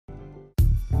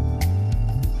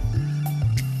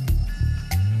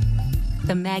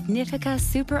The Magnifica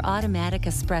Super Automatic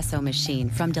Espresso machine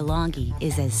from Delonghi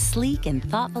is as sleek and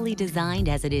thoughtfully designed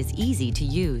as it is easy to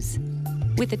use.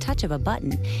 With the touch of a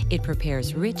button, it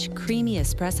prepares rich, creamy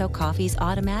espresso coffees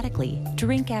automatically,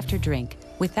 drink after drink,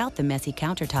 without the messy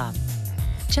countertop.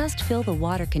 Just fill the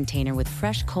water container with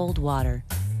fresh cold water.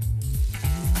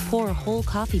 Pour whole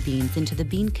coffee beans into the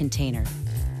bean container.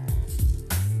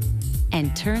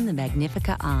 And turn the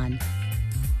Magnifica on.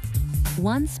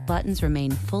 Once buttons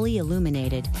remain fully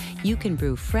illuminated, you can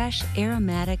brew fresh,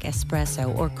 aromatic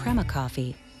espresso or crema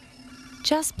coffee.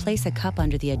 Just place a cup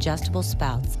under the adjustable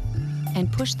spouts and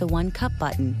push the 1 cup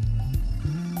button.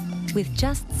 With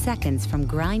just seconds from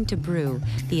grind to brew,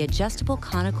 the adjustable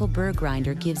conical burr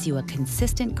grinder gives you a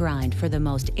consistent grind for the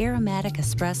most aromatic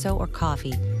espresso or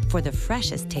coffee for the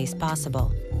freshest taste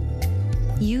possible.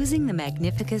 Using the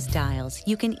Magnifica's dials,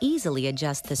 you can easily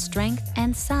adjust the strength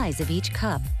and size of each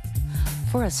cup.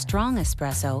 For a strong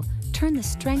espresso, turn the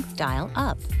strength dial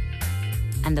up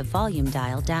and the volume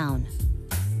dial down.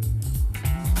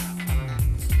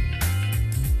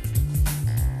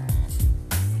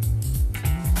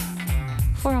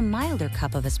 For a milder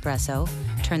cup of espresso,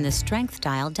 turn the strength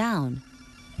dial down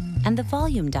and the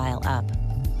volume dial up.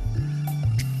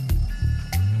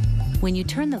 When you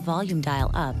turn the volume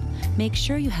dial up, make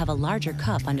sure you have a larger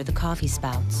cup under the coffee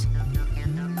spouts.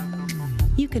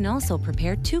 You can also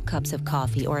prepare 2 cups of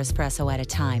coffee or espresso at a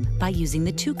time by using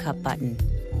the 2 cup button.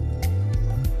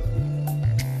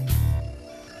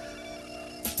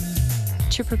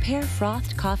 To prepare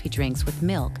frothed coffee drinks with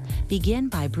milk, begin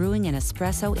by brewing an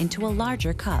espresso into a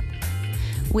larger cup.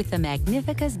 With the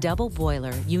Magnifica's double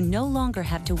boiler, you no longer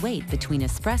have to wait between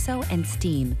espresso and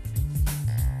steam.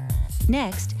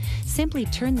 Next, simply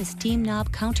turn the steam knob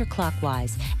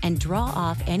counterclockwise and draw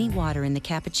off any water in the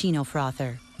cappuccino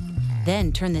frother.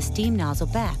 Then turn the steam nozzle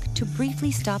back to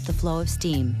briefly stop the flow of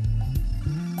steam.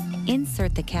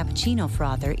 Insert the cappuccino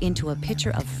frother into a pitcher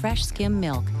of fresh skim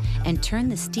milk and turn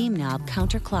the steam knob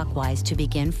counterclockwise to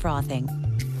begin frothing.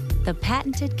 The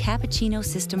patented cappuccino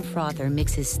system frother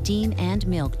mixes steam and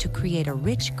milk to create a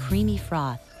rich, creamy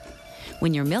froth.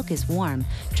 When your milk is warm,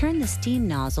 turn the steam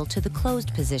nozzle to the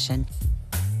closed position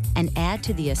and add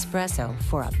to the espresso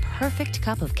for a perfect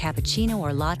cup of cappuccino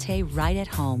or latte right at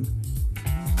home.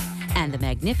 And the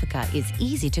Magnifica is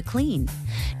easy to clean.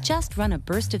 Just run a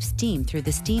burst of steam through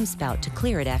the steam spout to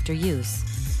clear it after use.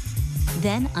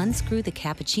 Then unscrew the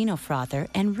cappuccino frother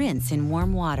and rinse in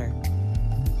warm water.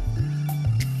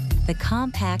 The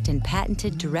compact and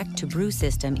patented direct-to-brew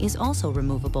system is also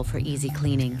removable for easy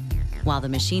cleaning. While the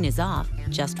machine is off,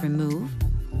 just remove,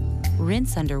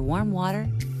 rinse under warm water,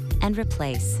 and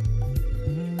replace.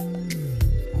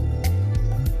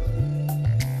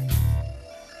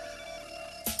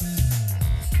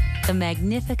 The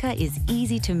Magnifica is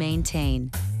easy to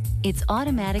maintain. Its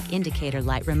automatic indicator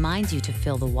light reminds you to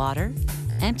fill the water,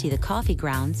 empty the coffee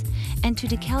grounds, and to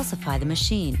decalcify the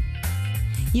machine.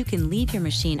 You can leave your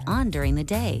machine on during the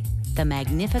day. The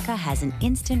Magnifica has an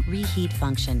instant reheat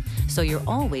function, so you're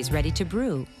always ready to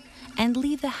brew. And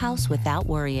leave the house without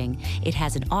worrying. It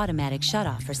has an automatic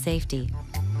shutoff for safety.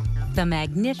 The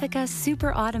Magnifica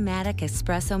Super Automatic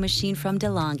Espresso machine from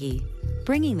Delonghi,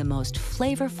 bringing the most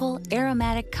flavorful,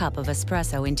 aromatic cup of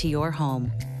espresso into your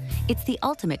home. It's the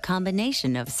ultimate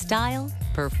combination of style,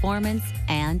 performance,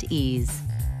 and ease.